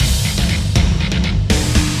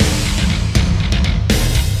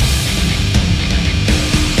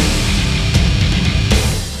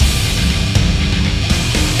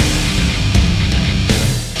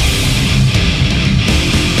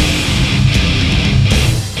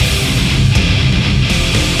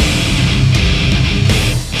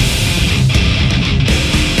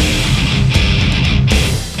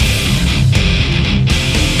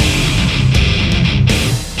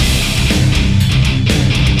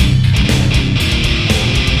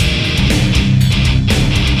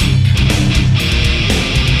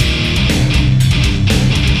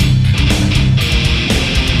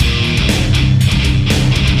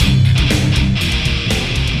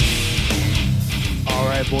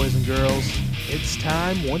boys and girls. It's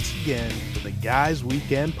time once again for the Guys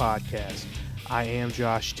Weekend Podcast. I am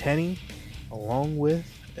Josh Tenney, along with,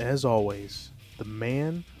 as always, the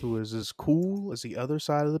man who is as cool as the other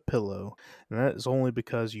side of the pillow, and that is only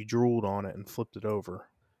because you drooled on it and flipped it over.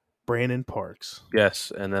 Brandon Parks.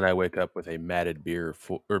 Yes, and then I wake up with a matted beard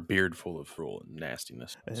full of drool and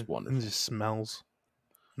nastiness. It's And wonderful. it just smells.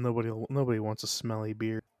 Nobody wants a smelly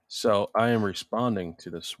beard. So I am responding to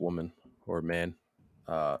this woman or man,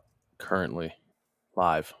 currently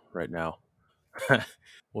live right now.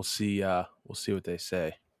 We'll see. We'll see what they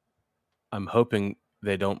say. I'm hoping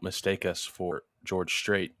they don't mistake us for George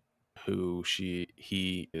Strait, who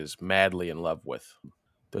he is madly in love with.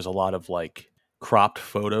 There's a lot of like cropped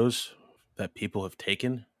photos that people have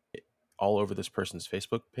taken all over this person's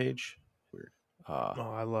Facebook page. Weird.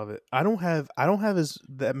 Oh, I love it. I don't have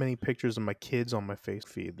that many pictures of my kids on my face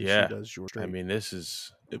feed that Yeah. she does. George Strait. I mean,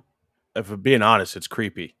 if we're being honest, it's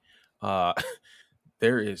creepy.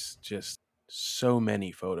 There is just so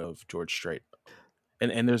many photos of George Strait,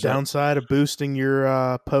 and there's downside of boosting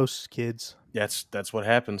your posts, kids. that's what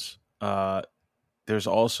happens. There's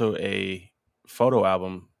also a photo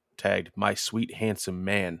album tagged "My Sweet Handsome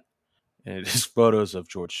Man," and it is photos of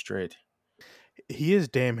George Strait. He is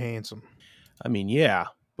damn handsome. I mean, yeah,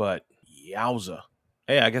 but yowza.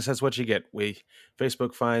 Hey, I guess that's what you get.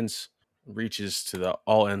 Facebook reaches to the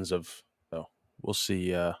all ends of. So we'll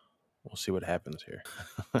see. We'll see what happens here.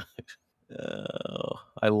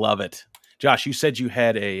 I love it, Josh. You said you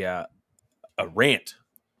had a rant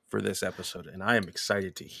for this episode, and I am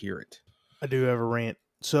excited to hear it. I do have a rant.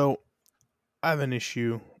 So I have an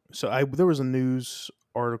issue. So there was a news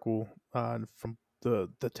article from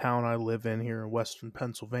the town I live in here in Western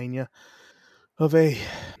Pennsylvania of a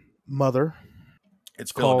mother.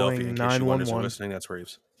 It's Philadelphia. In case you 911. listening, that's where he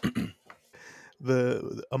was.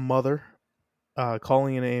 A mother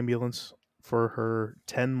calling an ambulance for her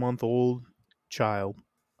 10-month-old child.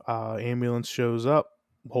 Ambulance shows up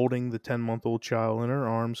holding the 10-month-old child in her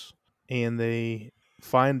arms, and they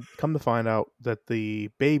come to find out that the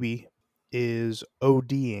baby is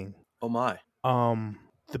ODing. Oh my.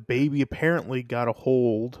 The baby apparently got a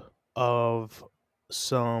hold of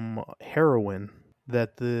some heroin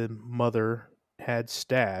that the mother had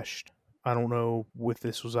stashed. I don't know if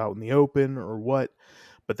this was out in the open or what,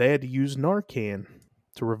 but they had to use Narcan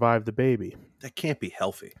to revive the baby. That can't be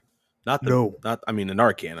healthy. No. I mean, the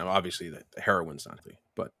Narcan, obviously the heroin's not healthy,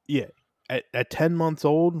 but yeah. At 10 months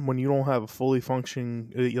old, when you don't have a fully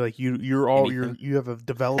functioning, like you have a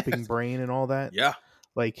developing brain and all that. Yeah.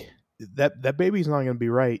 Like that baby's not going to be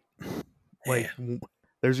right. Like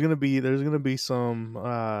there's going to be some,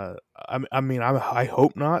 I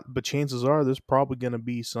hope not, but chances are there's probably going to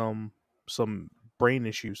be some brain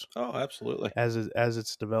issues. Oh, absolutely. As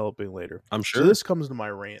it's developing later. I'm sure. So this comes to my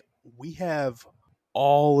rant. We have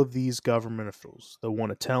all of these government officials that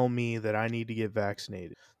want to tell me that I need to get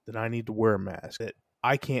vaccinated, that I need to wear a mask, that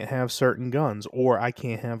I can't have certain guns, or I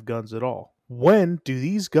can't have guns at all. When do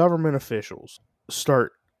these government officials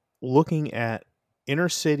start looking at inner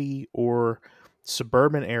city or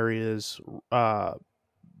suburban areas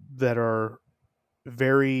that are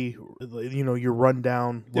very, your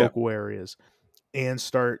rundown local areas, and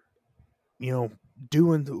start,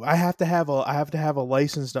 doing? I have to have a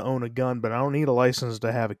license to own a gun, but I don't need a license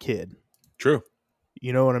to have a kid. True.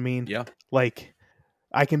 You know what I mean? Yeah. Like,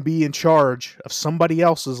 I can be in charge of somebody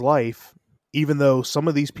else's life, even though some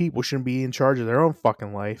of these people shouldn't be in charge of their own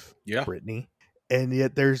fucking life. Yeah. Brittany. And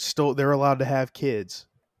yet they're allowed to have kids.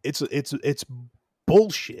 It's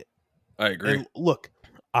bullshit. I agree. And look,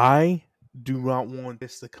 I do not want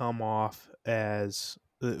this to come off as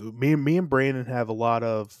me and Brandon have a lot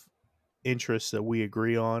of interests that we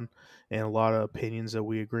agree on and a lot of opinions that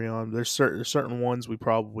we agree on. There's certain ones we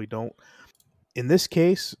probably don't. In this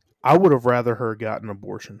case, I would have rather her gotten an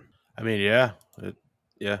abortion. I mean, yeah.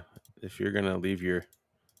 If you're gonna leave your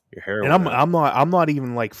heroin, and I'm not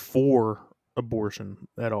even like for abortion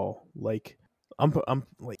at all. Like I'm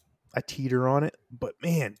like, I teeter on it, but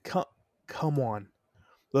man, come on.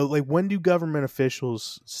 Like, when do government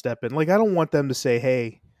officials step in? Like, I don't want them to say,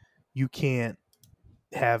 "Hey, you can't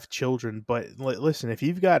have children," but listen, if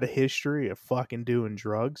you've got a history of fucking doing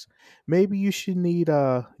drugs, maybe you should need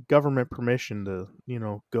government permission to,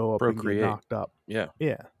 go up procreate. And get knocked up. Yeah.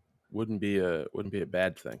 Wouldn't be a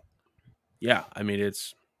bad thing. Yeah, I mean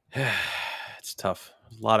it's tough.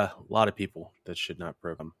 A lot of people that should not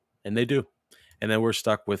program, and they do, and then we're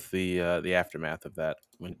stuck with the aftermath of that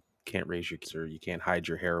when you can't raise your kids or you can't hide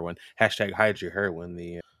your heroin. Hashtag hide your heroin.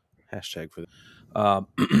 The hashtag for the.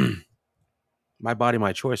 My body,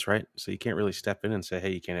 my choice, right? So you can't really step in and say,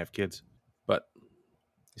 hey, you can't have kids. But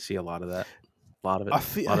see a lot of that. A lot of it. I A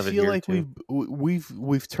feel lot I of it feel here like too.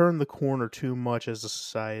 we've turned the corner too much as a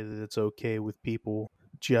society that it's okay with people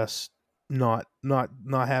just not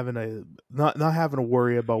having a not having to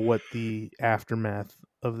worry about what the aftermath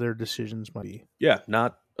of their decisions might be. Yeah,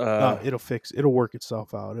 not It'll work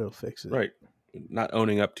itself out. It'll fix it. right. Not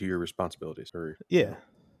owning up to your responsibilities, or Yeah.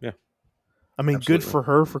 yeah, I mean, good absolutely. for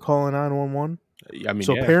her for calling 911. I mean,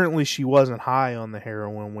 So yeah. apparently she wasn't high on the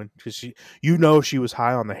heroin when, because she was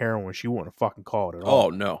high on the heroin. She wouldn't have fucking called at Oh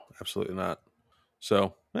all. no, absolutely not.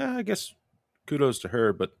 So, I guess kudos to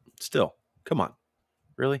her, but still, come on,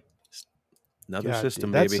 really, another God, dude,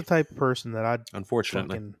 system, that's the baby. type of person that I'd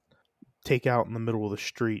Unfortunately, fucking take out in the middle of the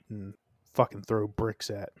street and fucking throw bricks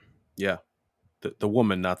at. yeah. The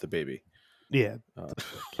woman, not the baby. Yeah,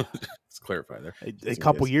 Let's clarify there. a Just in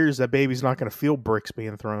couple case. years that baby's not going to feel bricks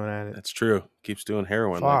being thrown at it. That's true. Keeps doing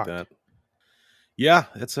heroin like Fuck. that. Yeah,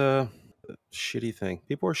 it's a shitty thing.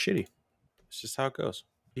 People are shitty. It's just how it goes.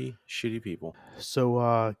 Shitty people.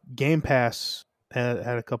 So Game Pass had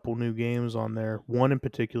a couple new games on there. One in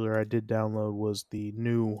particular I did download was the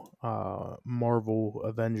new Marvel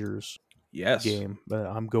Avengers Yes. game that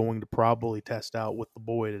I'm going to probably test out with the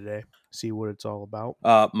boy today, see what it's all about.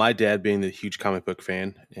 My dad, being the huge comic book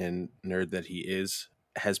fan and nerd that he is,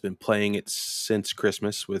 has been playing it since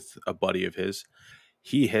Christmas with a buddy of his.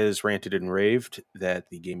 He has ranted and raved that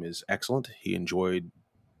the game is excellent. He enjoyed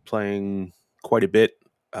playing quite a bit.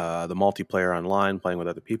 The multiplayer online, playing with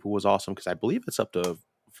other people, was awesome because I believe it's up to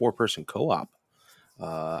 4-person co-op.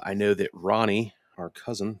 I know that Ronnie, our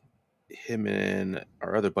cousin, him and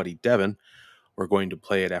our other buddy Devin, we're going to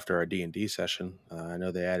play it after our D&D session. I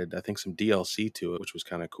know they added, I think, some DLC to it, which was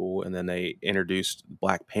kind of cool. And then they introduced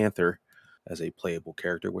Black Panther as a playable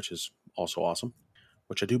character, which is also awesome.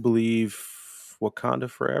 Which I do believe Wakanda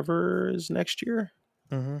Forever is next year,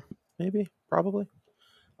 Mm-hmm. maybe, probably.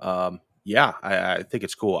 Yeah, I think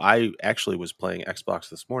it's cool. I actually was playing Xbox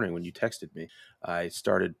this morning when you texted me. I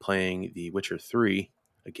started playing The Witcher 3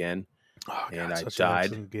 again, Oh and god, I such an died.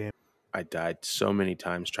 excellent game. I died so many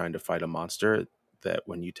times trying to fight a monster that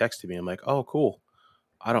when you texted me, I'm like, oh, cool.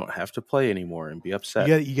 I don't have to play anymore and be upset.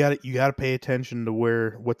 You got to pay attention to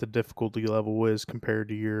what the difficulty level is compared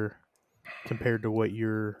to what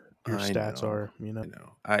your I stats know. are. You know.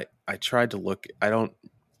 I know. I tried to look. I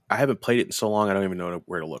haven't played it in so long. I don't even know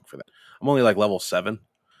where to look for that. I'm only like level 7,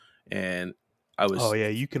 and I Oh was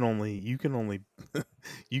yeah,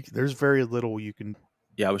 there's very little you can.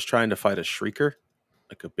 I was trying to fight a shrieker,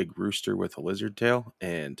 like a big rooster with a lizard tail,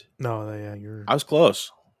 and No, yeah, you're. I was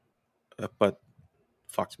close, but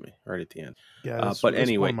fucked me right at the end. Yeah, But that's one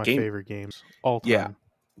anyway, of my favorite games all yeah, time.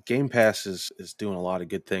 Game Pass is doing a lot of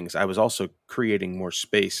good things. I was also creating more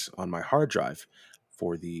space on my hard drive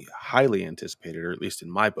for the highly anticipated, or at least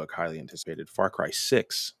in my book, highly anticipated Far Cry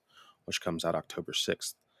 6, which comes out October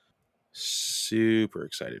 6th. Super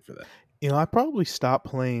excited for that. You know, I probably stopped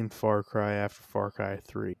playing Far Cry after Far Cry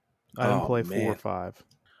 3. I didn't Oh play 4 or man, 5.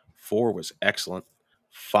 4 was excellent.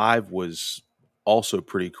 5 was also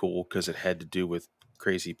pretty cool because it had to do with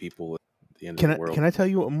crazy people at the end of the world. Can I tell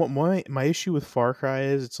you what my issue with Far Cry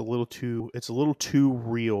is? It's a little too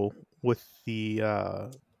real with the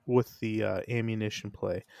ammunition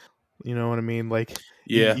play. You know what I mean? Like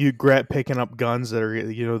Yeah, you regret picking up guns that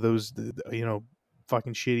are those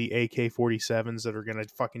fucking shitty AK-47s that are gonna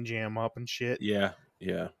fucking jam up and shit yeah,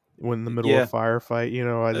 yeah, when in the middle of yeah. a firefight.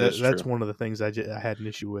 That is That's true. one of the things I had an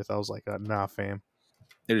issue with. I was like, nah, fam.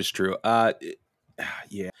 It is true.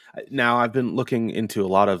 Yeah. Now I've been looking into a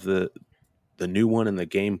lot of the new one and the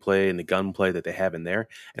gameplay and the gunplay that they have in there,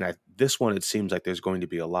 and this one it seems like there's going to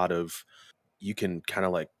be a lot of you can kind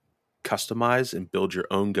of like customize and build your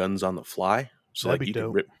own guns on the fly. So That'd like be you can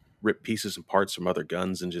dope. rip pieces and parts from other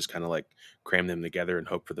guns and just kind of like cram them together and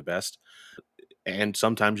hope for the best. And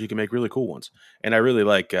sometimes you can make really cool ones. And I really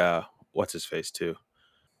like what's his face too.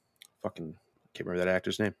 Fucking can't remember that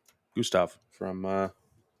actor's name. Gustav from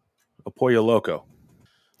Apoyo Loco.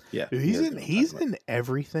 Yeah, Dude, you guys know what I'm he's talking about. in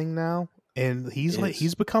everything now, and Is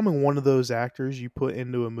he's becoming one of those actors you put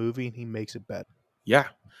into a movie and he makes it better. yeah,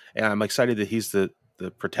 and I'm excited that he's the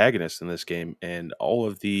protagonist in this game, and all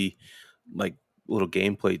of the like little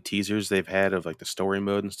gameplay teasers they've had of like the story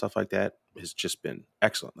mode and stuff like that has just been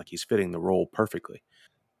excellent. Like he's fitting the role perfectly.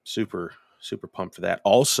 Super pumped for that.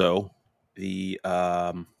 Also, the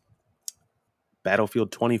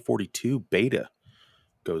Battlefield 2042 beta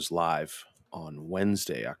goes live on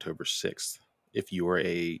Wednesday, October 6th. If you are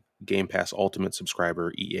a Game Pass Ultimate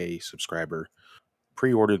subscriber, EA subscriber,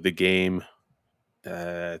 pre-ordered the game.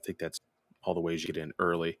 I think that's all the ways you get in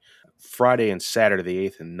early. Friday and Saturday, the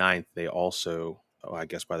 8th and 9th, they also, I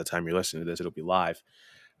guess by the time you're listening to this, it'll be live.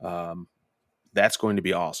 That's going to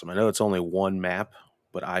be awesome. I know it's only one map,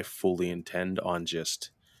 but I fully intend on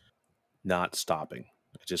just not stopping.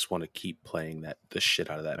 I just want to keep playing the shit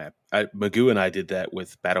out of that map. Magoo and I did that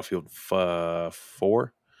with Battlefield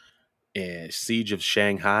 4 and Siege of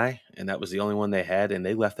Shanghai, and that was the only one they had, and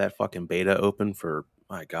they left that fucking beta open for,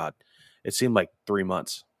 my God, it seemed like 3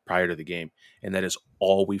 months prior to the game, and that is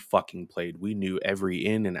all we fucking played. We knew every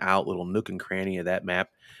in and out little nook and cranny of that map,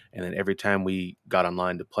 and then every time we got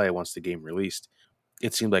online to play once the game released,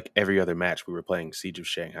 it seemed like every other match we were playing Siege of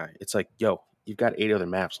Shanghai. It's like, yo, you've got 8 other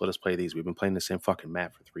maps. Let us play these. We've been playing the same fucking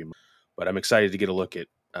map for 3 months. But I'm excited to get a look at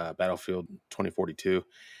Battlefield 2042.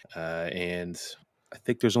 And I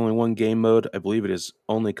think there's only one game mode. I believe it is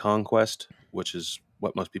only Conquest, which is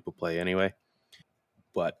what most people play anyway.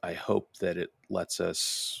 But I hope that it lets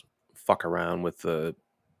us fuck around with the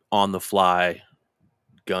on-the-fly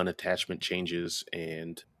gun attachment changes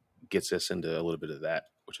and gets us into a little bit of that,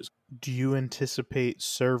 which is Do you anticipate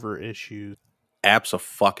server issues?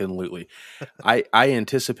 Abso-fucking-lutely. I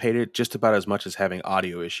anticipate it just about as much as having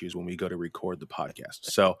audio issues when we go to record the podcast.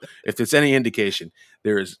 So if it's any indication,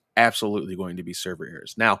 there is absolutely going to be server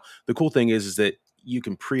errors. Now, the cool thing is that you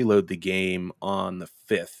can preload the game on the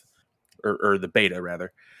 5th, or the beta,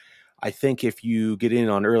 rather. I think if you get in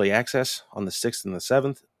on early access on the 6th and the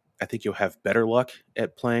 7th, I think you'll have better luck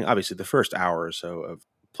at playing. Obviously, the first hour or so of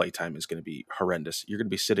playtime is going to be horrendous. You're going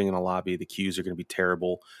to be sitting in a lobby. The queues are going to be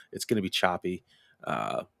terrible. It's going to be choppy.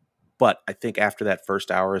 But I think after that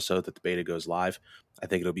first hour or so that the beta goes live, I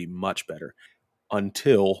think it'll be much better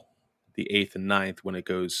until the 8th and 9th when it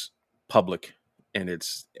goes public and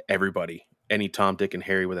it's everybody. Any Tom, Dick, and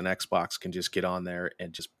Harry with an Xbox can just get on there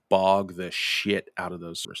and just bog the shit out of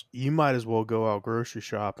those servers. You might as well go out grocery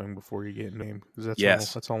shopping before you get in the game, because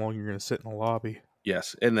that's how long you're going to sit in a lobby.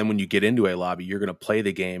 Yes, and then when you get into a lobby, you're going to play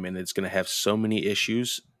the game, and it's going to have so many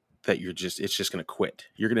issues that it's just going to quit.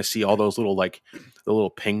 You're going to see all those little, like, the little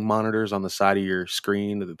ping monitors on the side of your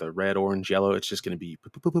screen, the red, orange, yellow. It's just going to be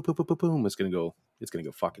boom. It's going to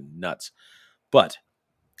go fucking nuts. But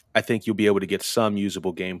I think you'll be able to get some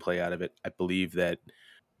usable gameplay out of it. I believe that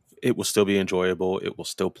it will still be enjoyable. It will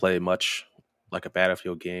still play much like a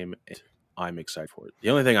Battlefield game. I'm excited for it.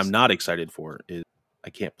 The only thing I'm not excited for is I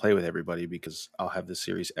can't play with everybody because I'll have the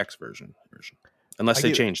Series X version. Unless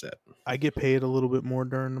they change that. I get paid a little bit more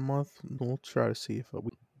during the month. We'll try to see if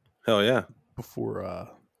we Hell yeah. before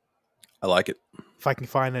I like it. if I can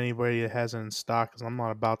find anybody that has it in stock, because I'm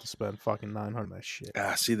not about to spend fucking $900 on that shit.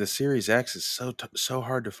 See, the Series X is so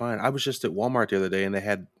hard to find. I was just at Walmart the other day and they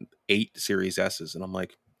had 8 Series S's, and I'm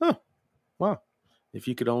like, oh, wow. If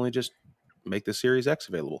you could only just make the Series X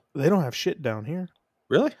available. They don't have shit down here.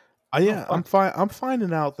 Really? Yeah, I'm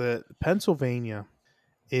finding out that Pennsylvania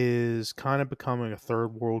is kind of becoming a third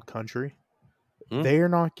world country. They are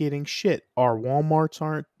not getting shit. Our Walmarts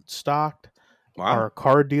aren't stocked. Wow. Our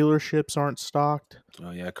car dealerships aren't stocked.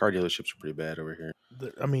 Oh yeah, car dealerships are pretty bad over here.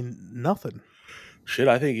 I mean, nothing. Shit,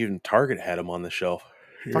 I think even Target had them on the shelf.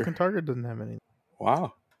 Here. Fucking Target doesn't have any.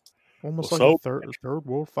 Wow. Almost like a third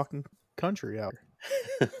world fucking country out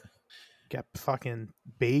here. Got fucking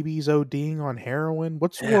babies ODing on heroin.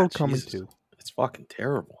 What's the world coming to? It's fucking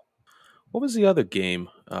terrible. What was the other game?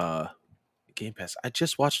 Game Pass. I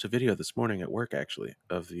just watched a video this morning at work, actually,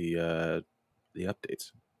 of the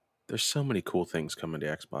updates. There's so many cool things coming to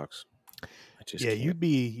Xbox. Can't.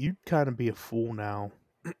 You'd kind of be a fool now,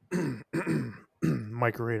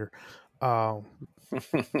 Mike Rader,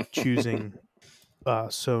 choosing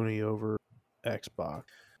Sony over Xbox.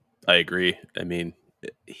 I agree. I mean,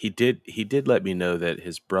 he did let me know that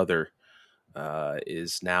his brother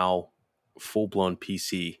is now full-blown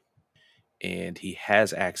PC, and he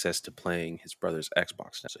has access to playing his brother's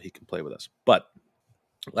Xbox now, so he can play with us. But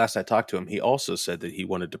last I talked to him, he also said that he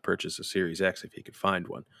wanted to purchase a Series X if he could find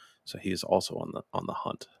one. So he is also on the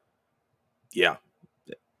hunt. Yeah.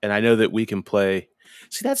 And I know that we can play.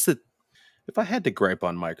 See, if I had to gripe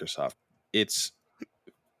on Microsoft, it's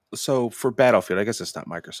so for Battlefield, I guess it's not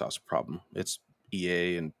Microsoft's problem. It's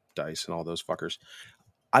EA and DICE and all those fuckers.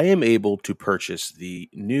 I am able to purchase the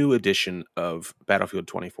new edition of Battlefield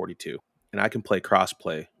 2042, and I can play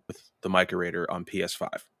crossplay with the Microrator on PS5.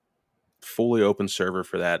 Fully open server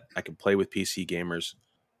for that. I can play with PC gamers,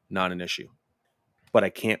 not an issue. But I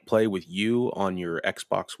can't play with you on your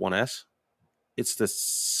Xbox One S. It's the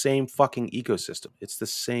same fucking ecosystem. It's the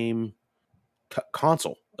same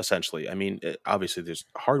console, essentially. I mean, obviously there's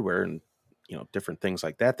hardware and different things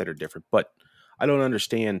like that are different, but I don't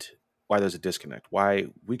understand why there's a disconnect. Why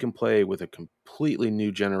we can play with a completely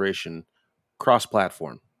new generation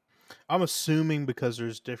cross-platform. I'm assuming because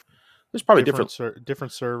there's probably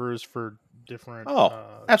different servers for different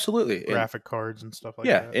Oh, absolutely. And graphic cards and stuff like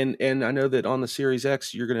yeah, that. and I know that on the Series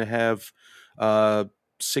X you're going to have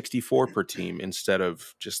 64 per team instead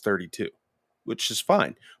of just 32, which is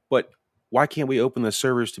fine. But why can't we open the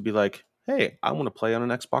servers to be like, hey, I want to play on an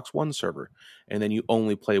Xbox One server, and then you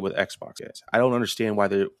only play with Xbox guys? I don't understand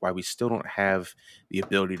why we still don't have the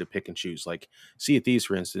ability to pick and choose. Like Sea of Thieves,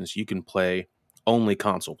 for instance, you can play only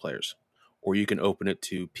console players, or you can open it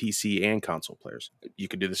to PC and console players. You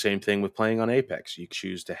could do the same thing with playing on Apex. You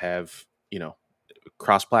choose to have,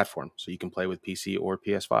 cross-platform, so you can play with PC or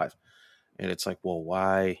PS5. And it's like, well,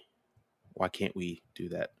 why can't we do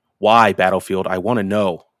that? Why, Battlefield? I want to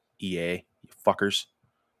know, EA, you fuckers.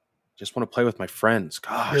 Just want to play with my friends. They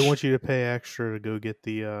Gosh. want you to pay extra to go get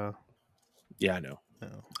the. Yeah, I know. Oh.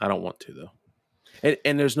 I don't want to, though.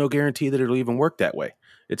 And there's no guarantee that it'll even work that way.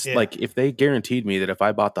 It's Yeah. like if they guaranteed me that if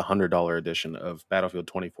I bought the $100 edition of Battlefield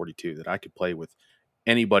 2042 that I could play with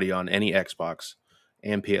anybody on any Xbox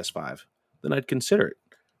and PS5, then I'd consider it.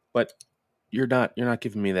 But you're not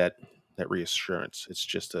giving me that reassurance. It's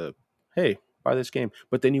just a, hey, buy this game.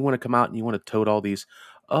 But then you want to come out and you want to tote all these,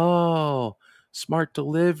 oh, smart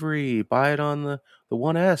delivery, buy it on the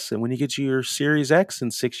One S, and when you get your Series X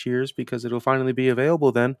in 6 years, because it'll finally be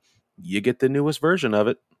available, then you get the newest version of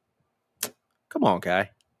it. Come on,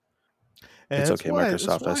 guy. And It's that's okay, why.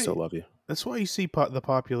 Microsoft. I still love you. That's why you see the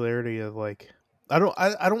popularity of like. I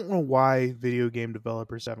don't know why video game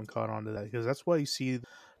developers haven't caught on to that, because that's why you see the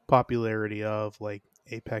popularity of like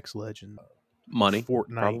Apex Legends, Money,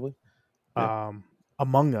 Fortnite, probably. Yeah. um,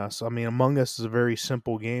 Among Us. I mean, Among Us is a very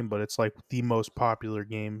simple game, but it's like the most popular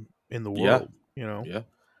game in the Yeah. world. You know. Yeah.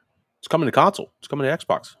 It's coming to console. It's coming to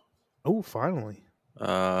Xbox. Oh, finally.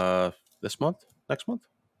 This month, next month,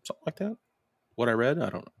 something like that. What I read, I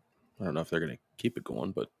don't know if they're going to keep it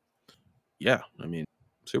going, but yeah, I mean,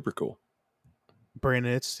 super cool.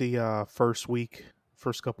 Brandon, it's the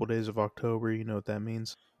first couple days of October. You know what that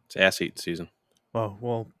means? It's ass eating season. Oh,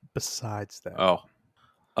 well, besides that,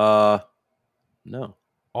 Oh, no,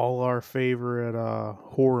 all our favorite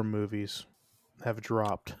horror movies have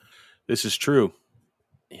dropped. this is true.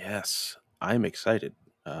 Yes, I'm excited.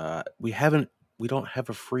 We don't have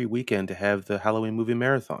a free weekend to have the Halloween movie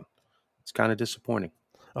marathon. It's kind of disappointing.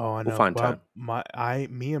 Oh, I We'll know. find Well,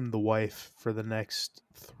 time. me and the wife for the next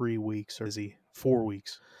 3 weeks, or is he 4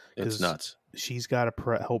 weeks? It's Because nuts. she's got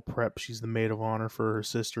to help prep. She's the maid of honor for her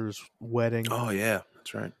sister's wedding. Oh yeah,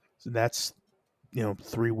 that's right. So that's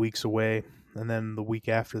 3 weeks away, and then the week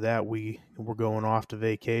after that we're going off to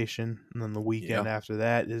vacation, and then the weekend Yeah, after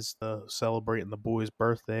that is celebrating the boy's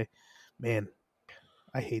birthday. Man,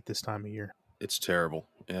 I hate this time of year. it's terrible.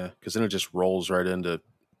 Yeah, because then it just rolls right into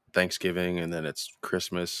Thanksgiving, and then it's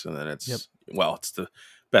Christmas, and then Yep. it's the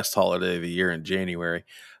best holiday of the year in January,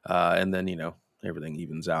 and then everything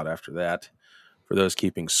evens out after that. For those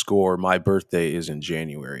keeping score, my birthday is in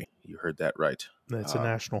January. You heard that right. It's a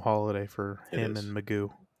national holiday for It him is. and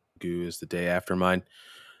Magoo. Goo is the day after mine,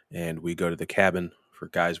 and we go to the cabin for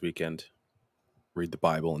guys' weekend, read the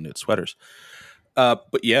Bible, and knit sweaters.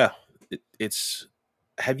 But yeah, it's.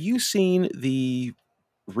 Have you seen the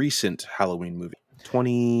recent Halloween movie,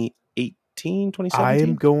 2018, I am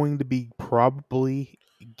 2017? going to be probably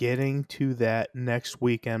getting to that next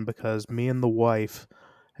weekend, because me and the wife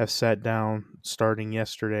have sat down starting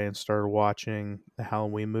yesterday and started watching the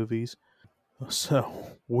Halloween movies.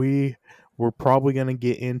 So we're probably going to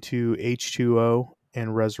get into H2O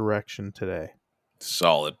and Resurrection today.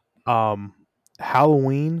 Solid. Um,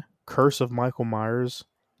 Halloween, Curse of Michael Myers,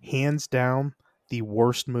 hands down the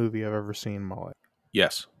worst movie I've ever seen in my life.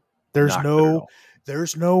 Yes. There's Not good at no all.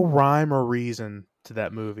 there's no rhyme or reason to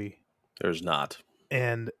that movie. There's not.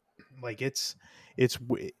 And like it's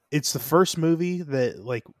the first movie that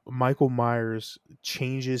like Michael Myers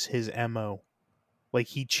changes his MO. Like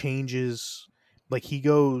he changes, like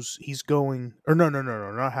he's going, or no,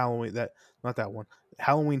 not Halloween, not that one.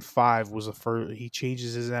 Halloween 5 was the first. He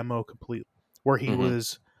changes his MO completely, where he Mm-hmm.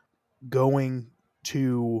 was going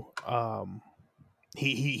to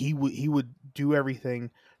he would do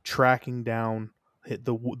everything tracking down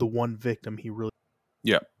the one victim he really.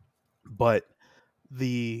 Yeah. But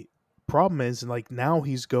the problem is, like, now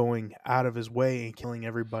he's going out of his way and killing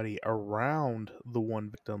everybody around the one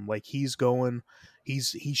victim. Like he's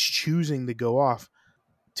choosing to go off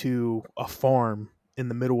to a farm in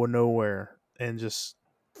the middle of nowhere and just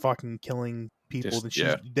fucking killing people Just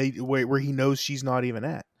that yeah. where he knows she's not even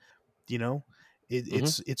at. You know,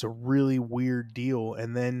 Mm-hmm. it's a really weird deal.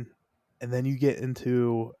 And then you get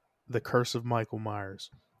into the Curse of Michael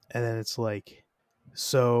Myers, and then it's like,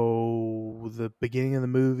 so the beginning of the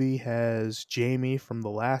movie has Jamie from the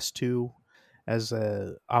last two as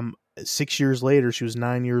a 6 years later, she was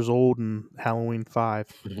 9 years old in Halloween 5.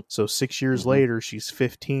 So 6 years later, she's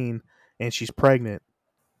 15 and she's pregnant.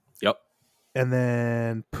 Yep. And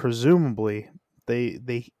then presumably they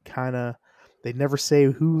never say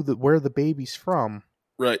where the baby's from.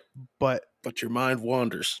 Right. But your mind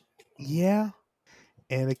wanders. yeah,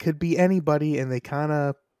 and it could be anybody, and they kind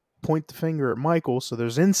of point the finger at Michael, so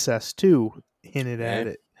there's incest too hinted at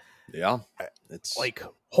it. Yeah. It's like,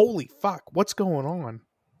 holy fuck, what's going on?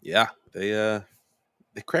 Yeah, they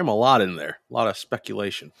cram a lot in there. A lot of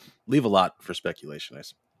speculation. Leave a lot for speculation, I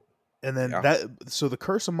suppose. And then the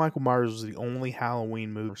Curse of Michael Myers was the only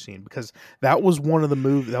Halloween movie I've seen, because that was one of the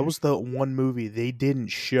that was the one movie they didn't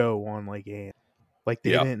show on like AM. Like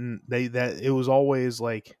they didn't it was always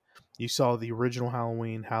like you saw the original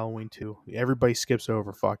Halloween, Halloween 2. Everybody skips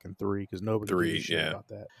over fucking 3 because nobody gives a shit about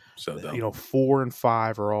that. So dumb. 4 and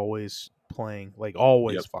 5 are always playing, like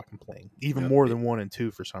always fucking playing, even more than 1 and 2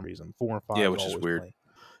 for some reason. 4 and 5, which is weird. Playing.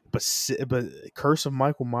 But Curse of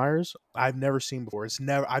Michael Myers, I've never seen before.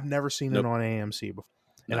 I've never seen it on AMC before,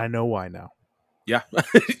 and I know why now. Yeah,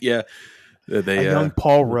 yeah. A young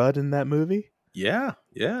Paul Rudd in that movie. Yeah.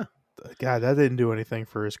 God, that didn't do anything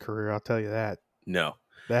for his career. I'll tell you that. No,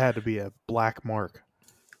 that had to be a black mark.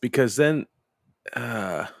 Because then,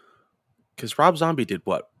 because Rob Zombie did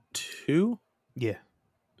what, 2? Yeah,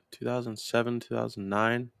 2007,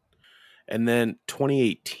 2009, and then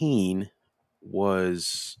 2018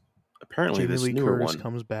 was apparently Jamie this Lee newer Curtis one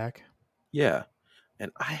comes back. Yeah,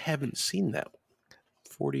 and I haven't seen that one.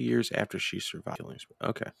 40 years after she survived killing.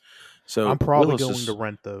 Okay, so I'm probably going to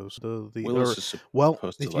rent those. If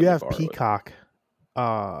you have Peacock,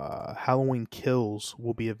 Halloween Kills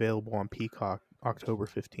will be available on Peacock October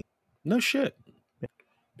 15th. No shit. Yeah.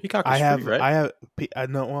 Peacock is free, right? I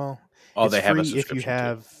know. Well, oh, it's they have free a subscription if you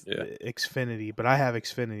have Xfinity, but I have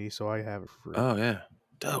Xfinity, so I have it free. Oh yeah,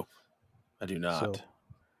 dope. I do not.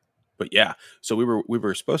 But yeah, so we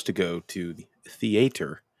were supposed to go to the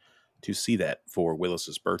theater to see that for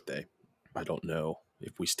Willis's birthday. I don't know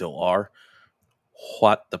if we still are,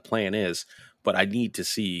 what the plan is, but I need to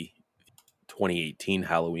see 2018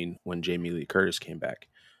 Halloween when Jamie Lee Curtis came back.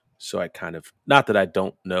 So I kind of, not that I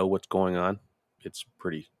don't know what's going on, it's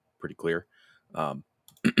pretty clear, but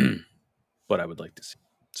I would like to see.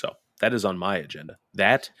 So that is on my agenda.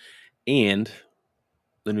 That and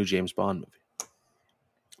the new James Bond movie.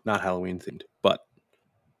 Not Halloween themed, but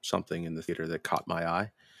something in the theater that caught my eye.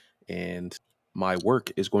 And my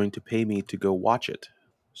work is going to pay me to go watch it.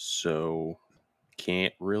 So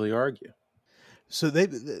can't really argue. So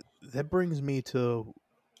that brings me to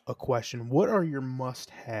a question. What are your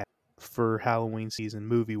must-have for Halloween season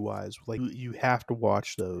movie-wise? Like, you have to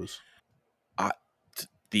watch those.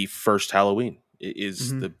 The first Halloween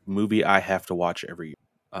is the movie I have to watch every year.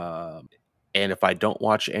 And if I don't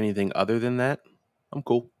watch anything other than that, I'm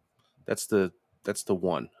cool. That's the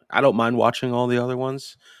one. I don't mind watching all the other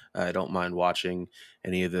ones. I don't mind watching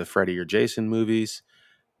any of the Freddy or Jason movies.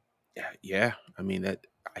 Yeah. I mean, that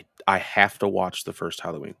I have to watch the first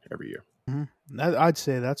Halloween every year. Mm-hmm. I'd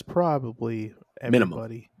say that's probably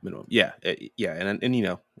everybody. Minimum. Yeah. Yeah.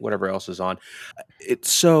 And whatever else is on.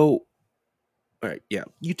 It's so. All right. Yeah.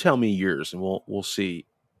 You tell me yours, and we'll see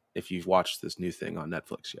if you've watched this new thing on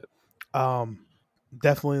Netflix yet.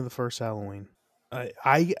 Definitely the first Halloween.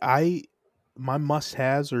 My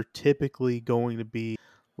must-haves are typically going to be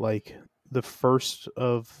like the first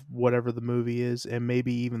of whatever the movie is, and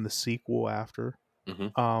maybe even the sequel after.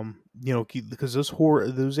 Mm-hmm. Because those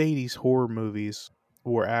 80s horror movies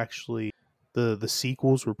were actually the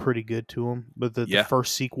sequels were pretty good to them, but the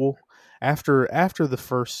first sequel, after the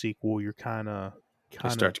first sequel, you're kind of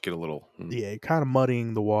start to get a little kind of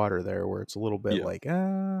muddying the water there, where it's a little bit like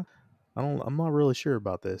I'm not really sure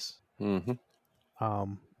about this. Mm-hmm.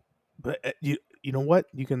 But you know what?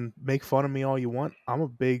 You can make fun of me all you want. I'm a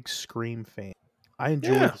big Scream fan. I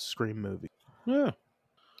enjoy the Scream movie. Yeah,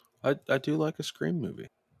 I do like a Scream movie.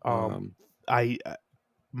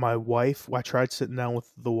 My wife, I tried sitting down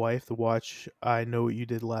with the wife to watch I Know What You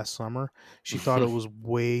Did Last Summer. She thought it was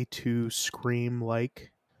way too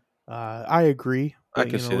Scream-like. I agree, but I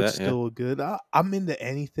can see it's still good. I'm into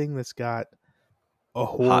anything that's got a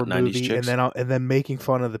horror hot 90s movie, chicks. and then making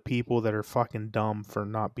fun of the people that are fucking dumb for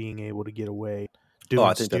not being able to get away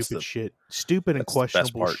doing stupid and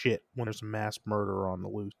questionable shit when there's a mass murder on the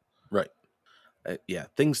loose. Right. Yeah,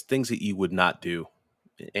 things that you would not do,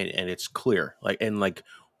 and it's clear. Like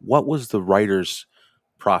what was the writer's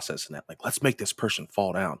process in that? Like, let's make this person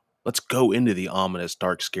fall down. Let's go into the ominous,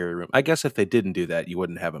 dark, scary room. I guess if they didn't do that, you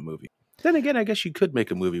wouldn't have a movie. Then again, I guess you could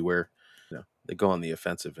make a movie where they go on the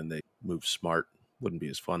offensive and they move smart. Wouldn't be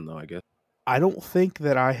as fun though, I guess. I don't think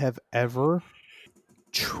that I have ever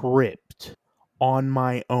tripped on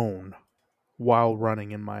my own while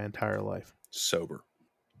running in my entire life. Sober.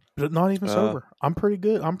 But not even Uh, sober. I'm pretty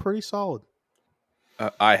good. I'm pretty solid.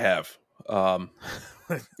 I have. I'm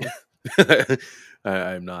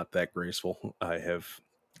not that graceful. I have,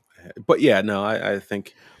 but yeah, no, I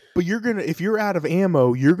think. But you're gonna, if you're out of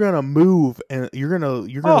ammo, you're gonna move, and Oh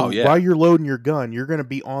while yeah. you're loading your gun, you're gonna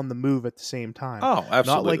be on the move at the same time. Oh, Not like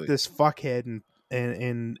absolutely. this fuckhead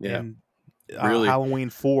in Yeah. Really. Halloween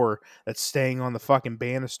 4 that's staying on the fucking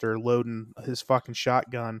banister, loading his fucking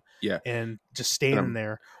shotgun, Yeah. and just And standing I'm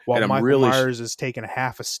there while and I'm Michael really Myers is taking a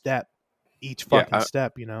half a step each yeah. fucking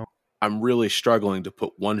step. You know? I'm really struggling to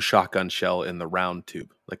put one shotgun shell in the round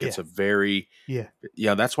tube. Like it's Yeah, a very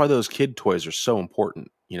yeah. that's why those kid toys are so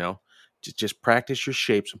important. Just practice your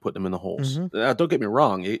shapes and put them in the holes. Hmm. Don't get me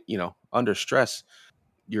wrong. Under stress,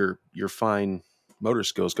 your fine motor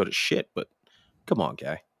skills go to shit. But come on,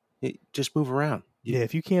 guy, just move around. Yeah,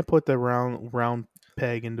 if you can't put the round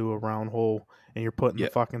peg into a round hole and you're putting the Yeah,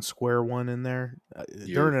 fucking square one in there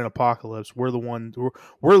you're during an apocalypse, we're the ones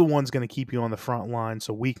going to keep you on the front line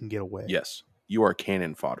so we can get away. yes, you are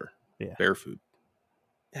cannon fodder. Yeah. Bear food.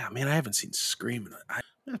 Yeah, man, I haven't seen Scream. I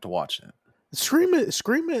have to watch that.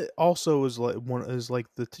 Scream It also is like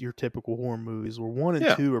your typical horror movies where 1 and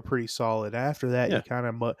Yeah, 2 are pretty solid. After that, you yeah. kind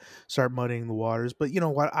of start muddying the waters. But you know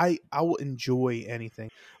what? I will enjoy anything.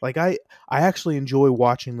 Like I actually enjoy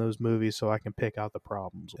watching those movies so I can pick out the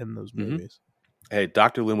problems in those hmm movies. Hey,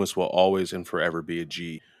 Dr. Loomis will always and forever be a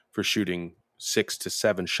G for shooting 6 to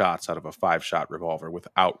 7 shots out of a 5-shot revolver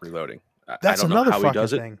without reloading. I That's don't know another how he fucking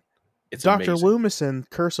does it. thing. It's Dr. amazing. Loomis in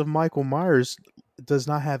Curse of Michael Myers does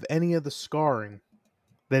not have any of the scarring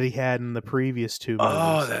that he had in the previous 2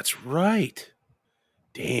 Oh, movies. that's right.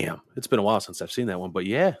 Damn, it's been a while since I've seen that one, but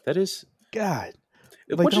yeah, that is. God,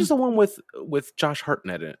 like Which is the one with Josh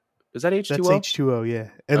Hartnett in it? Is that that's H2O? H2O, yeah.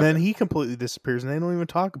 And then Okay. he completely disappears and they don't even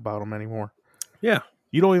talk about him anymore. Yeah.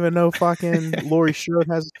 You don't even know fucking Laurie Strode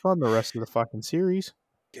has a son the rest of the fucking series.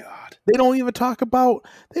 God. They don't even talk about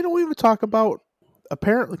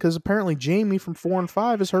apparently because apparently Jamie from 4 and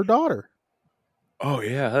 5 is her daughter. Oh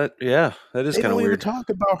yeah, that is They kind of don't even weird. talk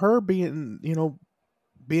about her being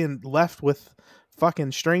left with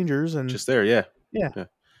fucking strangers and Just there, yeah. yeah. Yeah.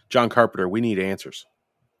 John Carpenter, we need answers.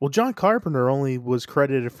 Well, John Carpenter only was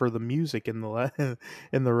credited for the music in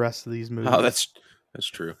in the rest of these Oh, movies. that's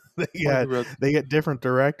true. They Wonder got who wrote. they get different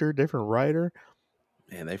director, different writer.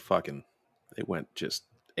 Man, they went just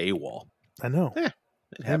AWOL. I know. Eh, it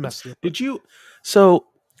They happens. messed it up. Did you? So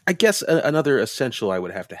I guess another essential I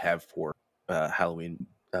would have to have for Halloween,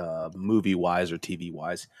 movie wise or TV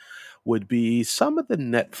wise, would be some of the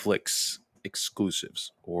Netflix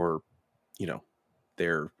exclusives or you know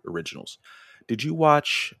their originals. Did you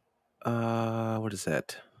watch? What is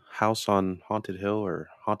that? House on Haunted Hill or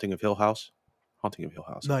Haunting of Hill House? Haunting of Hill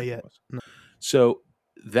House, I Not think it yet. was. No. So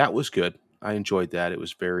that was good. I enjoyed that. It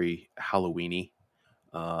was very Halloweeny.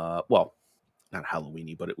 Well, not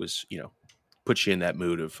Halloweeny, but it was puts you in that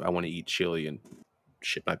mood of I want to eat chili and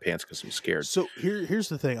shit my pants because I'm scared. So here's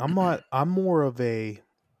the thing. I'm more of a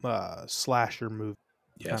slasher movie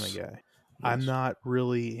kind of Yes, guy. I'm yes, not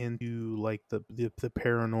really into like the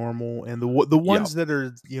paranormal and the yeah, ones that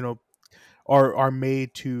are are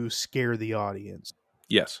made to scare the audience.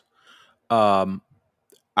 yes. Um,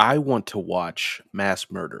 I want to watch Mass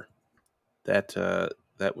Murder.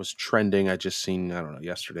 That was trending. I just seen I don't know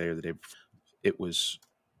yesterday or the day before. It was.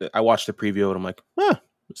 I watched the preview and I'm like,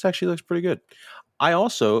 this actually looks pretty good. I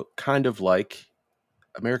also kind of like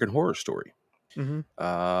American Horror Story. Mm-hmm.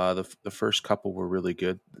 The first couple were really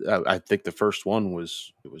good. I think the first one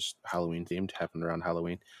was Halloween themed, happened around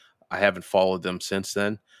Halloween. I haven't followed them since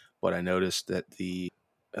then, but I noticed that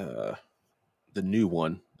uh, the new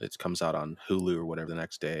one that comes out on Hulu or whatever the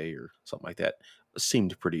next day or something like that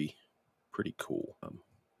seemed pretty cool.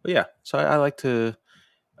 But yeah, so I like to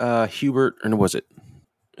Hubert or was it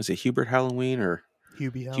is it Hubert Halloween or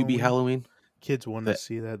Hubie Hubie Halloween. Halloween? Kids wanted to That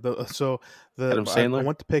see that. So Adam I Sandler?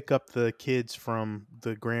 went to pick up the kids from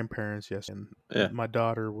the grandparents yesterday, Yeah. and my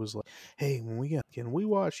daughter was like, "Hey, can we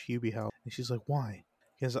watch Hubie Halloween?" And she's like, "Why?"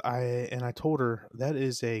 Because I told her that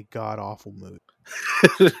is a god awful movie.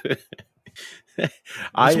 It's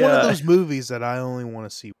I one of those movies that I only want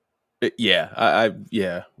to see. yeah, I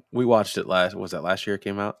yeah, we watched it was that last year it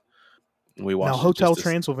came out? We Now, watched it Hotel just as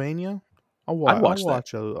Transylvania, I'd I'll watch that.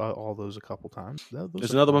 watch all those a couple times. Those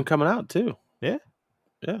There's are another one fun. coming out too. Yeah,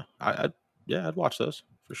 Yeah, I'd watch those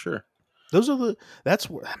for sure. those are that's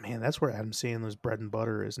where Adam Sandler's bread and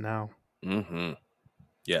butter is now. Mm-hmm.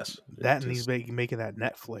 Yes. That and he's making that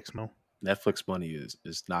Netflix, Mo. Netflix money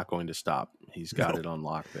is not going to stop. He's got No. it on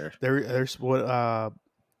lock there. There's what are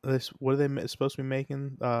they supposed to be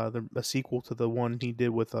making? A sequel to the one he did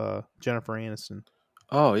with Jennifer Aniston.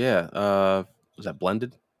 Oh yeah. Was that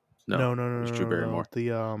Blended? No, No, no, it no, was no, Drew no, no. Barrymore.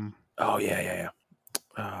 Oh yeah.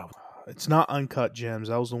 Oh, It's not Uncut Gems.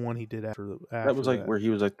 That was the one he did that was after like that. where he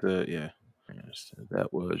was like the Yes,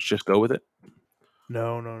 that was Just Go With It.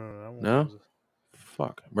 No, no, no, that one No, was.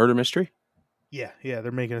 fuck, Murder Mystery. Yeah, yeah,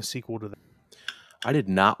 they're making a sequel to that. I did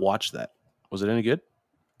not watch that. Was it any good?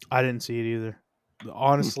 I didn't see it either.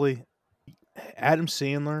 Honestly, Adam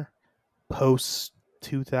Sandler post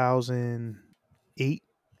 2008.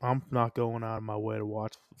 I'm not going out of my way to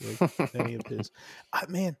watch any of his.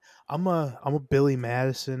 I'm a Billy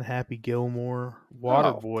Madison, Happy Gilmore, Oh,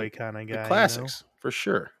 Waterboy kind of the guy. classics for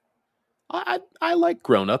sure. I like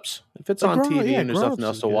Grown Ups. If it's on TV and there's Grown nothing Ups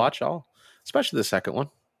else is to good. watch, especially the second one.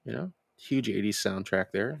 Huge '80s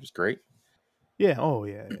soundtrack there. It was great. Yeah. Oh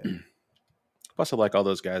yeah. Yeah. Plus, I like all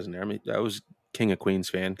those guys in there. I mean, I was King of Queens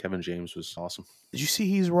fan. Kevin James was awesome. Did you see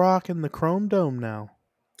he's rocking the Chrome Dome now?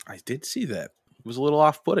 I did see that. It was a little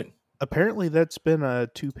off-putting. Apparently, that's been a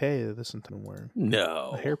toupee that this entire wearing.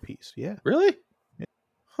 No, A hairpiece. Yeah. really? Yeah.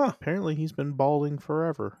 Huh? Apparently, he's been balding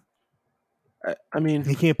forever. I mean,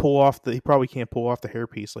 He can't pull off the. He probably can't pull off the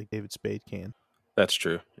hairpiece like David Spade can. that's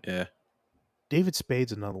true. Yeah. David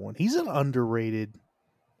Spade's another one. He's an underrated.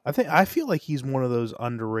 I feel like he's one of those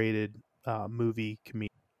underrated movie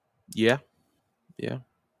comedians. Yeah.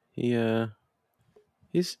 He's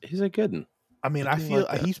a good one. I mean, I I do feel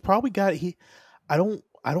like that. he's probably got he. I don't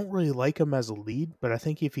really like him as a lead, but I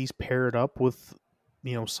think if he's paired up with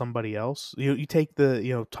somebody else, you take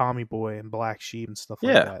the Tommy Boy and Black Sheep and stuff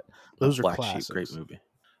like Yeah. that. Those are Black classics. Sheep, great movie.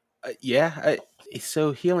 Yeah.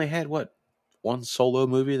 So he only had one solo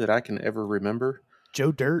movie that I can ever remember.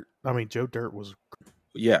 Joe Dirt. I mean, Joe Dirt was.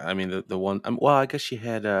 Yeah, I mean the one. Well, I guess she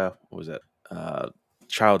had what was that?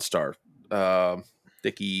 Child Star.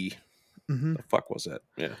 Dickie. Mm-hmm. The fuck was that?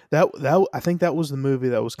 Yeah. That I think that was the movie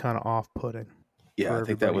that was kind of off-putting. Yeah, I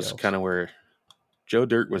think that was kind of where Joe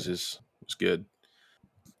Dirt was good.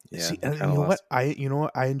 Yeah. See, and you know what? I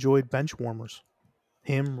enjoyed Benchwarmers.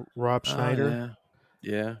 Him, Rob Schneider,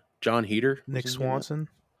 yeah. John Heater, Nick Swanson.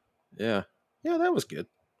 Yeah, that was good.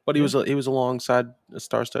 But he was alongside a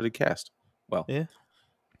star-studded cast. Well, yeah.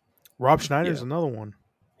 Rob Schneider's another one.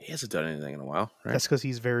 He hasn't done anything in a while, right? That's because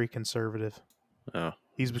he's very conservative. Oh,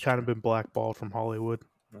 he's kind of been blackballed from Hollywood.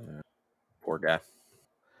 Poor guy.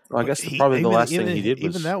 Well, I guess the last thing he did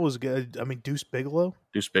was even that was good. I mean, Deuce Bigalow.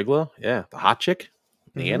 Yeah, the Hot Chick,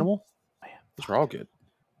 the Animal. Man, those are all good.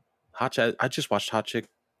 Hot Chick. I just watched Hot Chick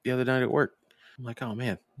the other night at work. I'm like, oh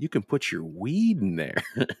man, you can put your weed in there.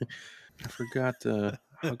 I forgot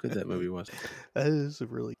how good that movie was. That is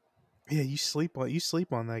really. Yeah, you sleep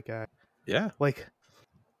on that guy. Yeah, like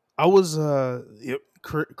I was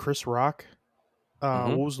Chris Rock.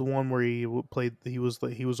 What was the one where he played? He was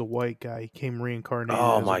a white guy. He came reincarnated.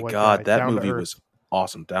 Oh as my a white god, guy. that movie was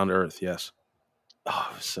awesome. Down to Earth, yes. Oh,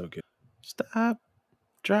 it was so good. Stop,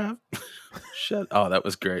 drop, shut. Oh, that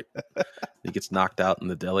was great. He gets knocked out in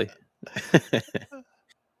the deli.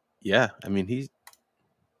 Yeah, I mean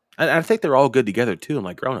I think they're all good together too. And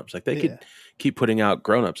like Grown Ups, like they could keep putting out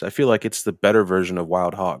Grown Ups. I feel like it's the better version of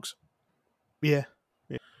Wild Hogs. Yeah.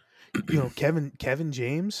 Kevin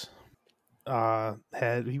James. He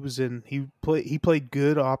played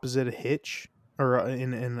good opposite of Hitch, or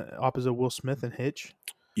in opposite Will Smith and Hitch.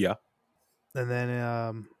 Yeah, and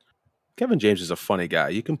then Kevin James is a funny guy.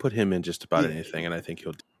 You can put him in just about anything, and I think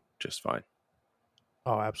he'll do just fine.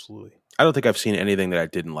 Oh, absolutely. I don't think I've seen anything that I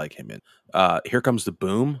didn't like him in. Here Comes the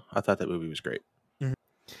Boom. I thought that movie was great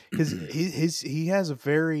because he has a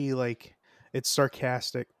very it's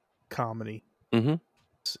sarcastic comedy. Mm-hmm.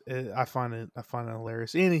 I find it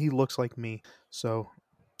hilarious, and he looks like me, so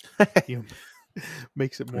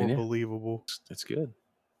makes it more believable. It's good.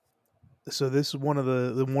 So this is one of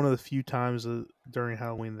the few times during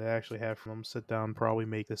Halloween that I actually have for them sit down and probably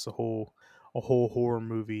make this a whole horror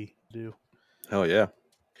movie do. Hell yeah!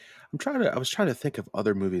 I was trying to think of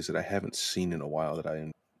other movies that I haven't seen in a while that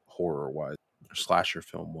I horror wise or slasher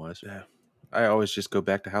film wise. Yeah, I always just go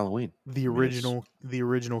back to Halloween. The original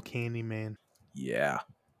Candyman. Yeah,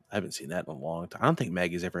 I haven't seen that in a long time. I don't think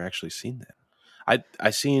Maggie's ever actually seen that. I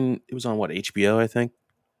seen it was on HBO, I think,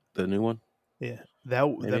 the new one. Yeah,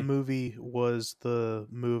 that movie was the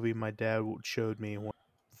movie my dad showed me when I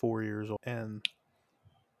was 4 years old, and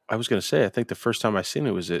I was gonna say I think the first time I seen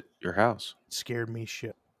it was at your house. It scared me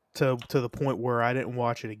shit to the point where I didn't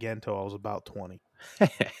watch it again until I was about 20.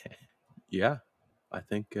 Yeah, I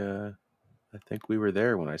think we were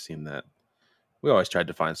there when I seen that. We always tried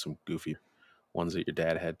to find some goofy ones that your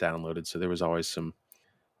dad had downloaded. So there was always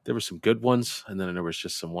there were some good ones, and then there was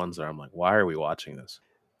just some ones that I'm like, why are we watching this?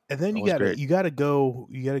 And then That was great. you gotta go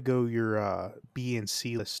your B and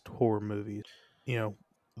C list horror movies. You know,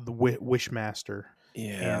 the Wishmaster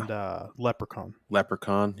Yeah, and Leprechaun.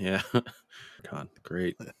 Leprechaun. Yeah, Leprechaun.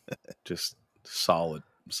 Great, just solid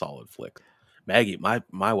flick. Maggie,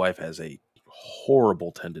 my wife has a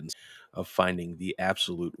horrible tendency of finding the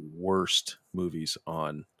absolute worst movies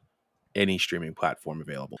on any streaming platform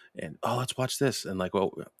available. And let's watch this. And like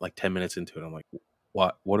 10 minutes into it, I'm like,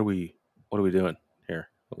 what are we doing here?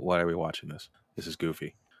 Why are we watching this? This is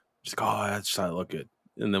goofy. She's like, oh, that's not look good.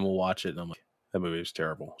 And then we'll watch it, and I'm like, that movie was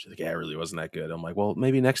terrible. She's like, yeah, it really wasn't that good. I'm like, well,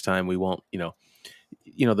 maybe next time we won't.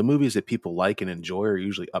 The movies that people like and enjoy are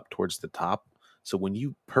usually up towards the top. So when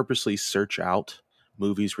you purposely search out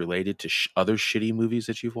movies related to other shitty movies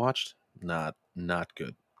that you've watched, not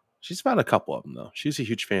good. She's found a couple of them though. She's a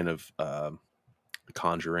huge fan of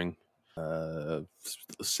Conjuring,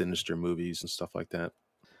 sinister movies and stuff like that.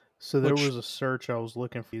 So there Which was a search I was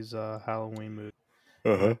looking for these Halloween movies.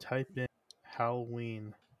 And I uh typed in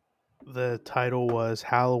Halloween. The title was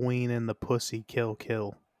Halloween and the Pussy Kill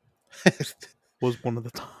Kill. Was one of the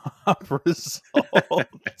top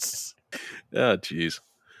results. oh jeez.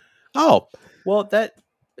 Oh well,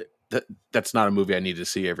 that's not a movie I need to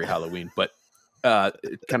see every Halloween, but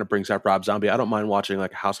it kind of brings up Rob Zombie. I don't mind watching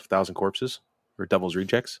like House of Thousand Corpses or Devil's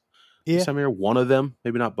Rejects. Yeah. Some here, one of them,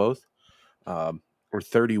 maybe not both. Or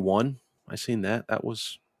 31. I seen that. That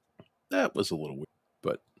was a little weird,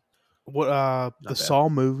 but What the bad. Saw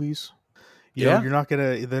movies? You know, Yeah.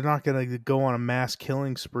 they're not gonna go on a mass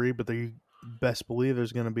killing spree, but they best believe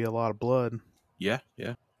there's gonna be a lot of blood. Yeah,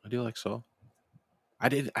 I do like Saw.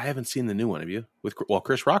 I haven't seen the new one. Have you?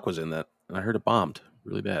 Chris Rock was in that, and I heard it bombed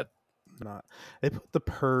really bad. Not. They put The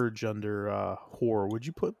Purge under horror. Would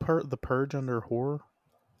you put The Purge under horror?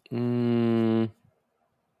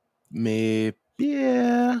 Maybe.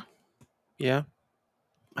 Yeah.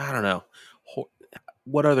 I don't know.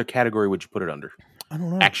 What other category would you put it under? I don't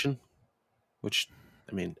know. Action, which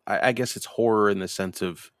I mean, I guess it's horror in the sense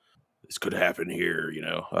of this could happen here.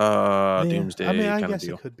 Yeah. Doomsday I mean, I kind of guess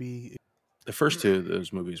deal. it could be. The first two of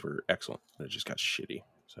those movies were excellent. They just got shitty.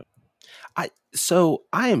 So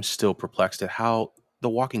I am still perplexed at how The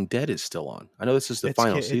Walking Dead is still on. I know this is the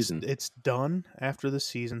final season. It's done after the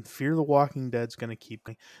season. Fear the Walking Dead's going to keep.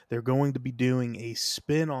 They're going to be doing a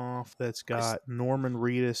spin-off that's got Norman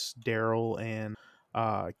Reedus, Daryl, and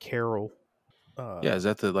Carol. Yeah, is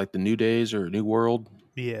that the New Days or New World?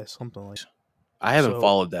 Yeah, something like. I haven't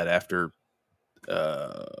followed that after.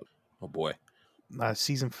 Oh boy,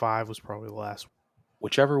 season 5 was probably the last.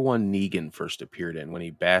 Whichever one Negan first appeared in when he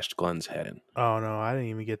bashed Glenn's head in. Oh no, I didn't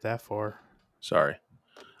even get that far. Sorry.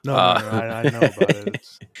 No, I know about it.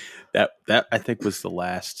 That I think was the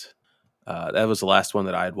last. That was the last one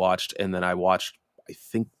that I had watched, and then I watched, I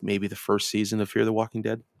think maybe the first season of Fear the Walking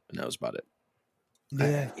Dead, and that was about it.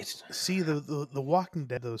 Yeah, see the Walking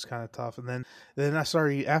Dead though is kind of tough, and then I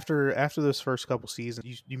sorry after those first couple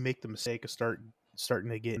seasons, you make the mistake of starting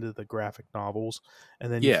to get into the graphic novels, and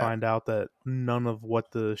then you find out that none of what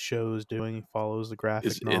the show is doing follows the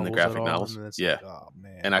graphic novels in the graphic at all, novels. and it's yeah, like, oh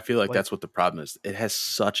man, and I feel like that's what the problem is. It has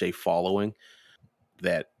such a following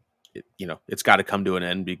that it's got to come to an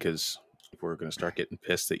end, because we're going to start getting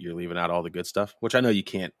pissed that you're leaving out all the good stuff, which I know you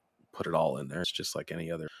can't put it all in there. It's just like any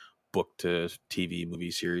other book to TV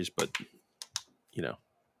movie series, but you got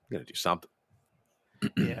to do something.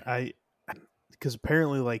 Yeah, because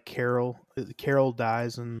apparently like Carol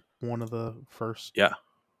dies in one of the first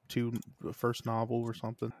first novel or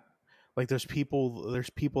something. Like there's people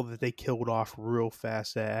that they killed off real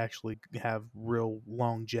fast that actually have real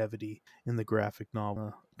longevity in the graphic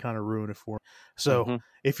novel. Kind of ruin it for me. So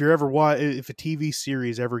if you're ever if a TV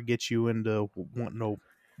series ever gets you into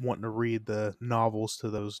wanting to read the novels to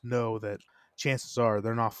those, know that chances are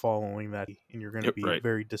they're not following that, and you're going to be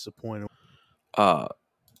very disappointed.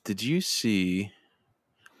 Did you see?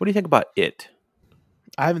 What do you think about It?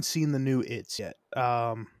 I haven't seen the new It's yet.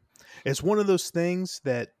 It's one of those things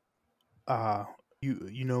that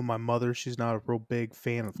my mother, she's not a real big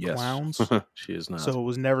fan of clowns. She is not. So it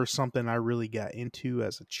was never something I really got into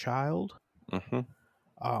as a child.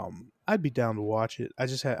 I'd be down to watch it. I've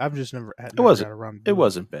just never got around to it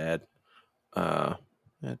wasn't bad.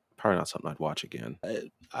 Probably not something I'd watch again.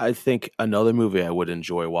 I think another movie I would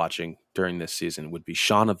enjoy watching during this season would be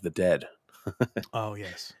Shaun of the Dead. Oh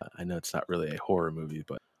yes. I know it's not really a horror movie,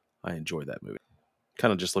 but I enjoy that movie.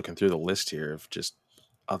 Kind of just looking through the list here of just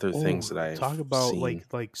other things that I talk about seen.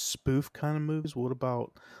 like spoof kind of movies. What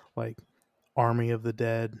about like Army of the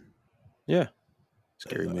Dead? Yeah,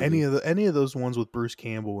 Scary Any movie. of those ones with Bruce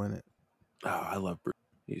Campbell in it. Oh, I love Bruce.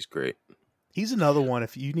 He's great. He's another one.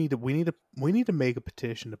 If you need to, we need to make a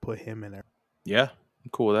petition to put him in there. Yeah, I'm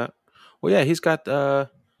cool with that. Well, yeah, he's got.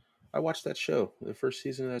 I watched that show, the first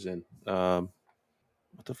season that I was in.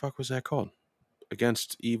 What the fuck was that called?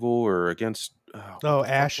 Against Evil or against? What Oh, the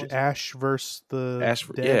fuck was it? Ash versus the Ash.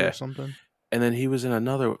 Dead or Yeah, something. and then he was in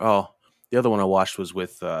another. Oh, the other one I watched was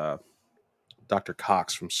with Dr.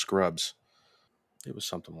 Cox from Scrubs. It was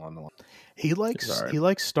something along the line. He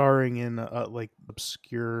likes starring in like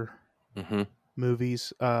obscure Mm-hmm.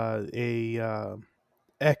 movies.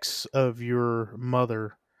 Ex of your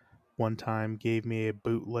mother one time gave me a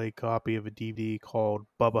bootleg copy of a DVD called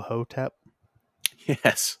Bubba Hotep,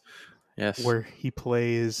 Yes. Yes. where he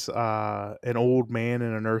plays an old man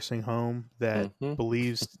in a nursing home that Mm-hmm.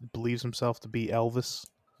 believes himself to be Elvis,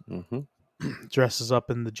 Mm-hmm. dresses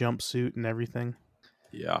up in the jumpsuit and everything,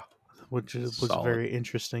 Yeah. which was a Solid. very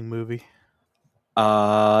interesting movie.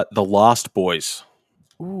 The Lost Boys.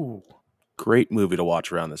 Ooh, Great movie to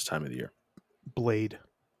watch around this time of the year. Blade.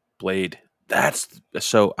 Blade. That's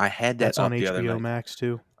so I had that That's on up the other HBO night. Max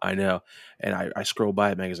too. I know. And I scroll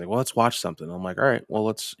by it, Megan's like, well, let's watch something. I'm like, all right, well,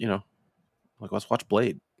 let's watch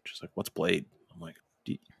Blade. She's like, what's Blade? I'm like,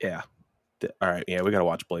 yeah. All right, yeah, we gotta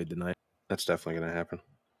watch Blade tonight. That's definitely gonna happen.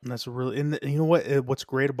 And that's really, and you know what? What's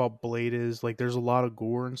great about Blade is like there's a lot of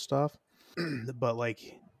gore and stuff, but like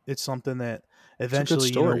it's something that It's a good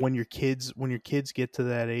eventually, story. when your kids get to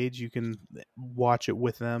that age, you can watch it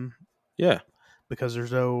with them Yeah. because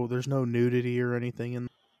there's no nudity or anything in.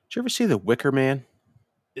 Did you ever see The Wicker Man?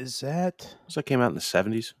 Is that? That came out in the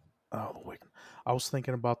 70s. Oh, the Wick. I was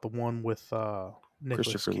thinking about the one with Nicolas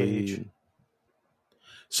Christopher Cage. Lee.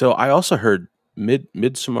 So I also heard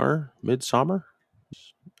Midsummer. I don't know.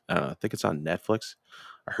 I think it's on Netflix.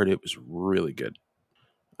 I heard it was really good.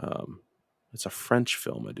 It's a French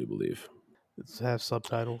film, I do believe. Does it have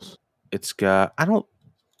subtitles? It's got. I don't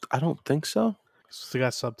think so. It's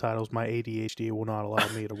got subtitles. My ADHD will not allow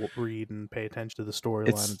me to read and pay attention to the storyline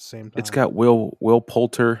at the same time. It's got Will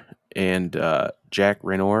Poulter and Jack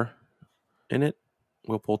Reynor in it.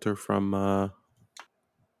 Will Poulter from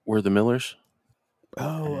We're the Millers.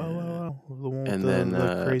 Oh, the one with And the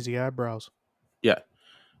then crazy eyebrows. yeah,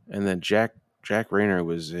 and then Jack Reynor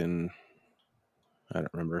was in. I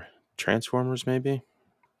don't remember Transformers, maybe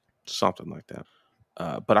something like that.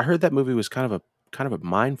 But I heard that movie was kind of a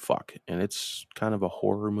mind fuck, and it's kind of a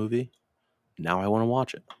horror movie. Now I want to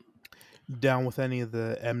watch it. Down with any of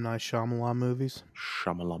the M. Night Shyamalan movies?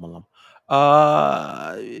 Shamalamalam.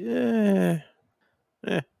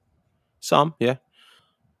 Yeah, some, yeah.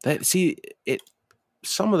 It.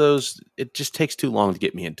 Some of those, it just takes too long to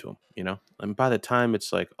get me into them. And by the time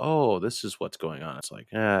it's like, oh, this is what's going on, it's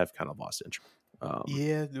like, I've kind of lost interest.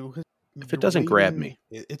 Yeah, If it doesn't grab me,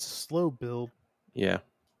 it's a slow build. yeah,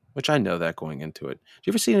 which I know that going into it. Did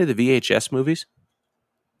you ever see any of the VHS movies?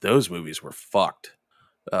 Those movies were fucked.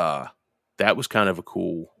 That was kind of a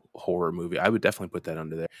cool horror movie. I would definitely put that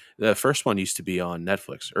under there. The first one used to be on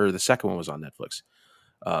Netflix, or the second one was on Netflix.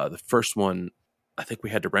 The first one, I think we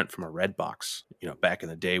had to rent from a Redbox. Back in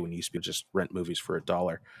the day when you used to be just rent movies for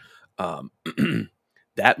 $1.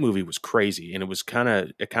 That movie was crazy, and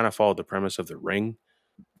it kind of followed the premise of The Ring,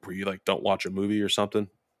 where you like don't watch a movie or something.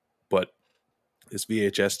 But this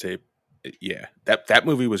VHS tape, yeah, that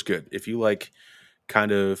movie was good. If you like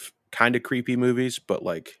kind of creepy movies, but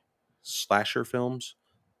like slasher films,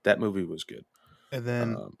 that movie was good. And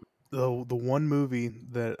then the one movie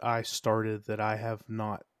that I started that I have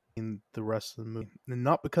not seen the rest of the movie, and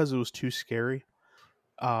not because it was too scary,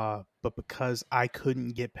 but because I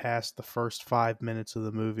couldn't get past the first 5 minutes of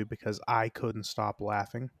the movie because I couldn't stop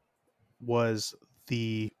laughing, was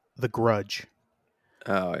the Grudge.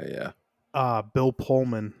 Oh yeah. Bill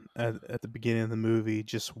Pullman at the beginning of the movie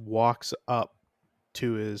just walks up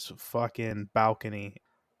to his fucking balcony,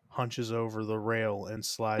 hunches over the rail, and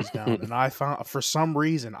slides down. And I found, for some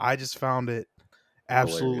reason, I just found it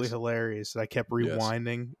absolutely hilarious. I kept Yes.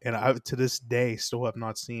 rewinding, and I to this day still have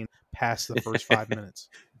not seen past the first 5 minutes.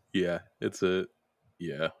 Yeah, that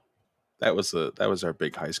was our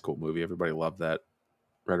big high school movie. Everybody loved that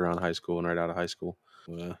right around high school and right out of high school.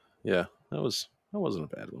 Yeah, that wasn't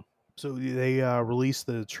a bad one. So they released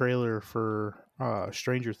the trailer for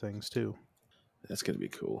Stranger Things too. That's gonna be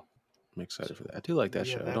cool. I'm excited for that. I do like that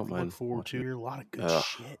show. I don't mind. Look forward to. It. A lot of good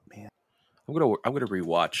shit, man. I'm gonna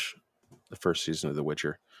rewatch the first season of The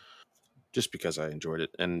Witcher just because I enjoyed it.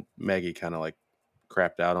 And Maggie kind of like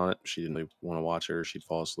crapped out on it. She didn't really want to watch it, or she'd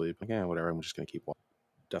fall asleep. Like, yeah, whatever. I'm just gonna keep watching.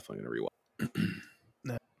 Definitely gonna rewatch.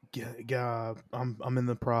 Yeah, I'm in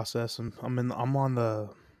the process, and I'm on the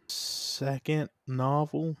second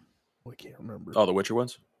novel. I can't remember. Oh, the Witcher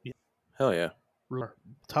ones? Yeah. Hell yeah.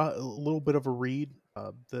 A little bit of a read.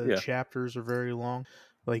 The Yeah. chapters are very long.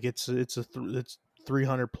 Like it's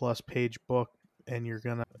 300 plus page book, and you're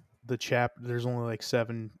gonna there's only like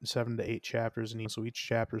seven to eight chapters in each, so each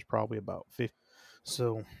chapter is probably about 50.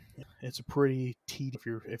 So it's a pretty tedious.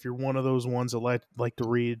 If you're one of those ones that like to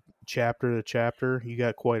read chapter to chapter, you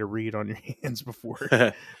got quite a read on your hands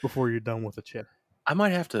before you're done with the chapter. I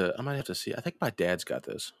might have to see. I think my dad's got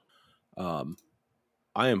this.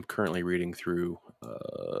 I am currently reading through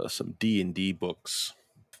some D&D books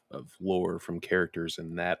of lore from characters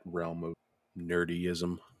in that realm of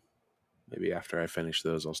nerdyism. Maybe after I finish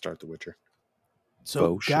those, I'll start The Witcher.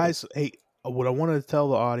 So, guys, hey, what I wanted to tell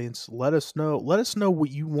the audience, let us know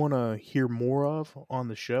what you want to hear more of on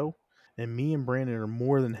the show, and me and Brandon are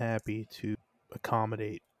more than happy to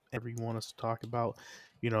accommodate whatever you want us to talk about.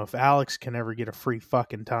 If Alex can ever get a free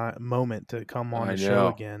fucking moment to come on the show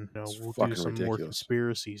again, we'll do some more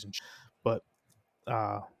conspiracies and but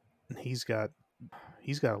he's got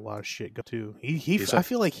a lot of shit go too. I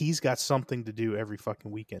feel like he's got something to do every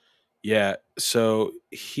fucking weekend. Yeah, so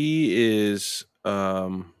he is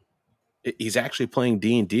he's actually playing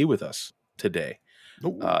D&D with us today.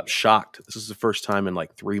 Shocked. This is the first time in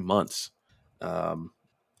like 3 months.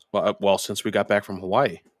 Well, since we got back from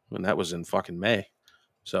Hawaii, and that was in fucking May.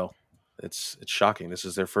 So it's shocking. This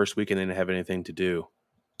is their first weekend and they didn't have anything to do.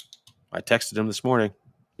 I texted him this morning.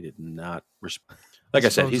 He did not respond. Like I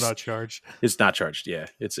said, he's not charged. It's not charged. Yeah,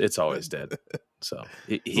 it's always dead. So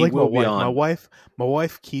he like will my be on. My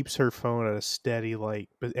wife keeps her phone at a steady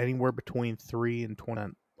but anywhere between 3 and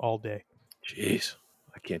 20 all day. Jeez,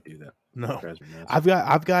 I can't do that. No,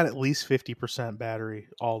 I've got at least 50% battery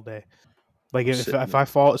all day. Like if I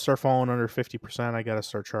start falling under 50%, I got to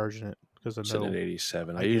start charging it because I know at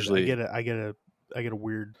 87. I get a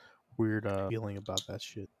weird feeling about that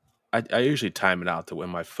shit. I usually time it out to when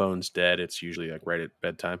my phone's dead. It's usually like right at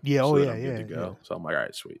bedtime. Yeah, so I'm good to go. Yeah. So I'm like, all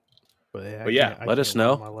right, sweet. But let us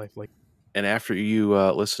know. My life and after you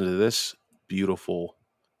listen to this beautiful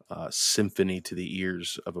symphony to the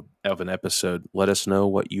ears of an episode, let us know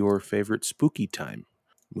what your favorite spooky time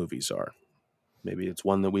movies are. Maybe it's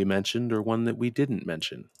one that we mentioned or one that we didn't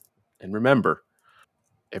mention. And remember,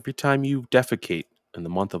 every time you defecate in the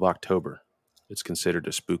month of October, it's considered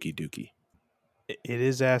a spooky dookie. It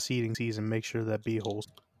is ass-eating season. Make sure that beeholes.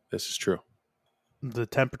 This is true. The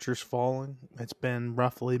temperature's falling. It's been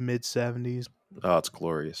roughly mid-70s. Oh, it's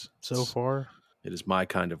glorious. So far. It is my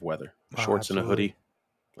kind of weather. Shorts and a hoodie.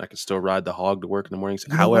 I can still ride the hog to work in the mornings.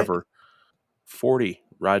 However, 40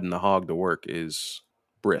 riding the hog to work is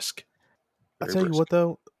brisk. I'll tell you what,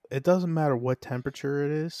 though. It doesn't matter what temperature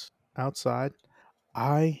it is outside.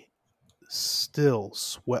 I still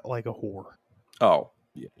sweat like a whore. Oh,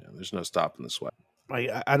 yeah. There's no stopping the sweat.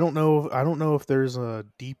 I don't know if there's a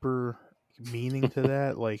deeper meaning to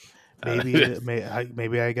that. Like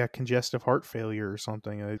maybe I got congestive heart failure or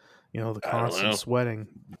something. The constant sweating.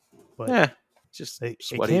 But yeah, just it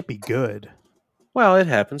can't be good. Well, it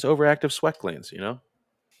happens. Overactive sweat glands.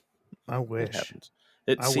 I wish. It happens.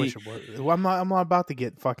 Wish it was. Well, I'm not about to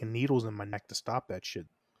get fucking needles in my neck to stop that shit.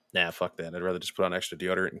 Nah, fuck that. I'd rather just put on extra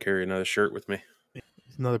deodorant and carry another shirt with me.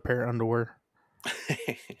 Another pair of underwear.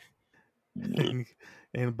 ain't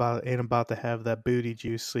about to have that booty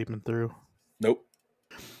juice sleeping through. Nope.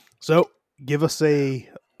 So give us a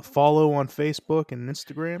follow on Facebook and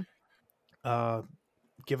Instagram.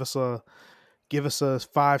 Give us a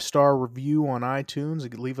 5-star review on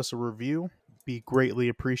iTunes. Leave us a review. Be greatly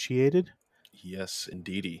appreciated. Yes,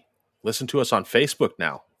 indeedy. Listen to us on Facebook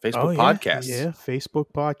now. Facebook Podcasts. Yeah, Facebook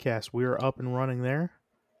Podcast. We are up and running there.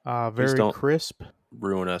 Very crisp.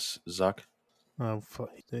 Ruin us, Zuck.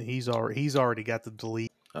 He's already got the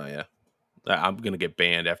delete. Oh yeah, I'm gonna get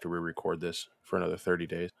banned after we record this for another 30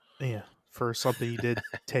 days. Yeah, for something he did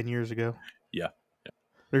 10 years ago. Yeah.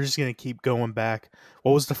 They're just gonna keep going back.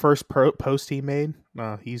 What was the first post he made?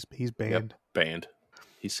 He's banned. Yep, banned.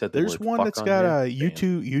 He said there's one that's got a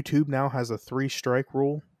YouTube. YouTube now has a 3-strike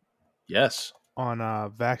rule. Yes. On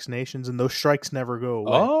vaccinations, and those strikes never go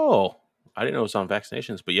away. Oh, I didn't know it was on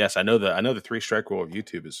vaccinations, but yes, I know the 3-strike rule of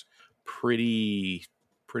YouTube is pretty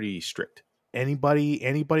strict. Anybody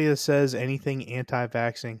that says anything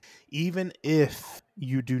anti-vaxxing, even if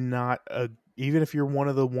you do not, even if you're one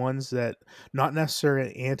of the ones that not necessarily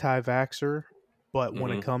an anti-vaxxer, but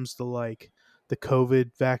when it comes to like the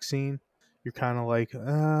COVID vaccine, you're kind of like,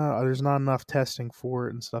 there's not enough testing for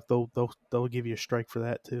it and stuff, they'll give you a strike for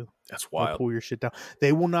that too. That's They'll wild. pull your shit down.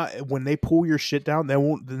 They will not, when they pull your shit down, they're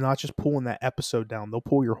not just pulling that episode down. They'll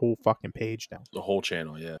pull your whole fucking page down. The whole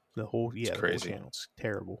channel, yeah. The whole crazy. Whole channel. It's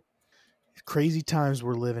terrible. Crazy times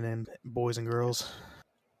we're living in, boys and girls.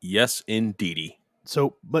 Yes, indeedy.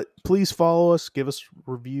 So, but please follow us, give us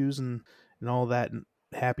reviews and all that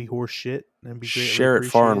happy horse shit. And be greatly Share it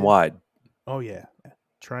far and appreciated. wide. Oh yeah,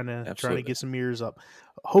 trying to Absolutely. get some ears up.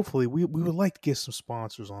 Hopefully, we would like to get some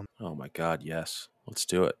sponsors on. Oh my God, yes, let's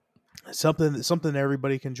do it. Something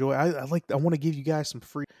everybody can enjoy. I want to give you guys some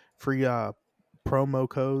free promo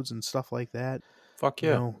codes and stuff like that. Fuck yeah.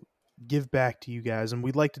 You know, give back to you guys, and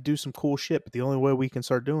we'd like to do some cool shit. But the only way we can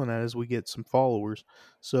start doing that is we get some followers.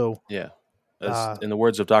 So yeah, as in the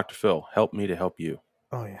words of Dr. Phil, help me to help you.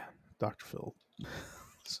 Oh yeah, Dr. Phil.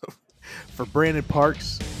 So for Brandon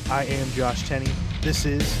Parks, I am Josh Tenney. This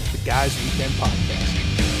is the Guys Weekend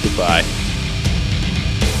Podcast. Goodbye.